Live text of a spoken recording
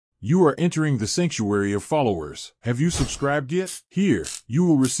You are entering the sanctuary of followers. Have you subscribed yet? Here, you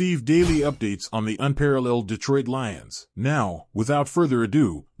will receive daily updates on the unparalleled Detroit Lions. Now, without further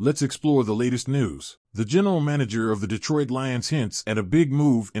ado, let's explore the latest news. The general manager of the Detroit Lions hints at a big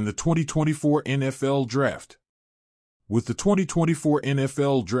move in the 2024 NFL Draft. With the 2024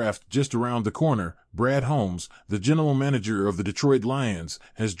 NFL Draft just around the corner, Brad Holmes, the general manager of the Detroit Lions,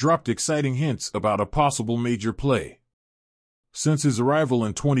 has dropped exciting hints about a possible major play. Since his arrival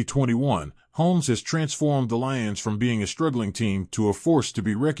in 2021, Holmes has transformed the Lions from being a struggling team to a force to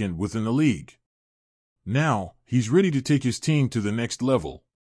be reckoned with in the league. Now, he's ready to take his team to the next level.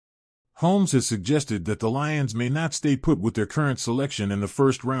 Holmes has suggested that the Lions may not stay put with their current selection in the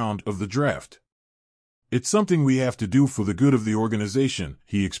first round of the draft. "It's something we have to do for the good of the organization,"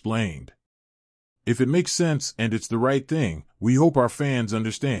 he explained. "If it makes sense and it's the right thing, we hope our fans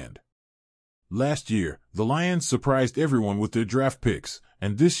understand." Last year, the Lions surprised everyone with their draft picks,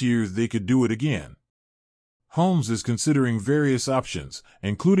 and this year they could do it again. Holmes is considering various options,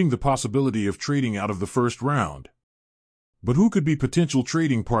 including the possibility of trading out of the first round. But who could be potential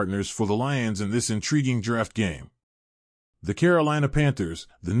trading partners for the Lions in this intriguing draft game? The Carolina Panthers,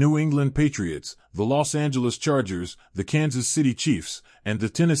 the New England Patriots, the Los Angeles Chargers, the Kansas City Chiefs, and the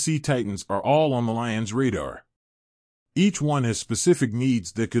Tennessee Titans are all on the Lions' radar. Each one has specific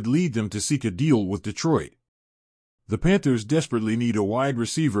needs that could lead them to seek a deal with Detroit. The Panthers desperately need a wide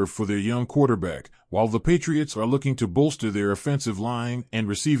receiver for their young quarterback, while the Patriots are looking to bolster their offensive line and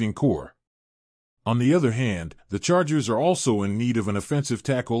receiving core. On the other hand, the Chargers are also in need of an offensive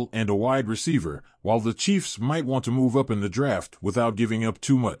tackle and a wide receiver, while the Chiefs might want to move up in the draft without giving up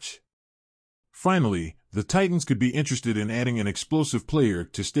too much. Finally, the Titans could be interested in adding an explosive player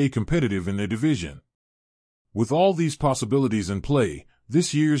to stay competitive in their division. With all these possibilities in play,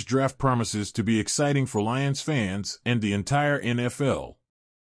 this year's draft promises to be exciting for Lions fans and the entire NFL.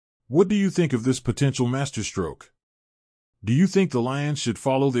 What do you think of this potential masterstroke? Do you think the Lions should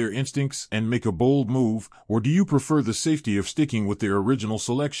follow their instincts and make a bold move, or do you prefer the safety of sticking with their original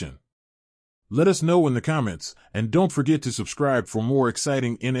selection? Let us know in the comments, and don't forget to subscribe for more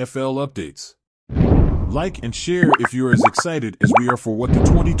exciting NFL updates. Like and share if you're as excited as we are for what the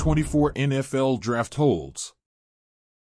 2024 NFL Draft holds.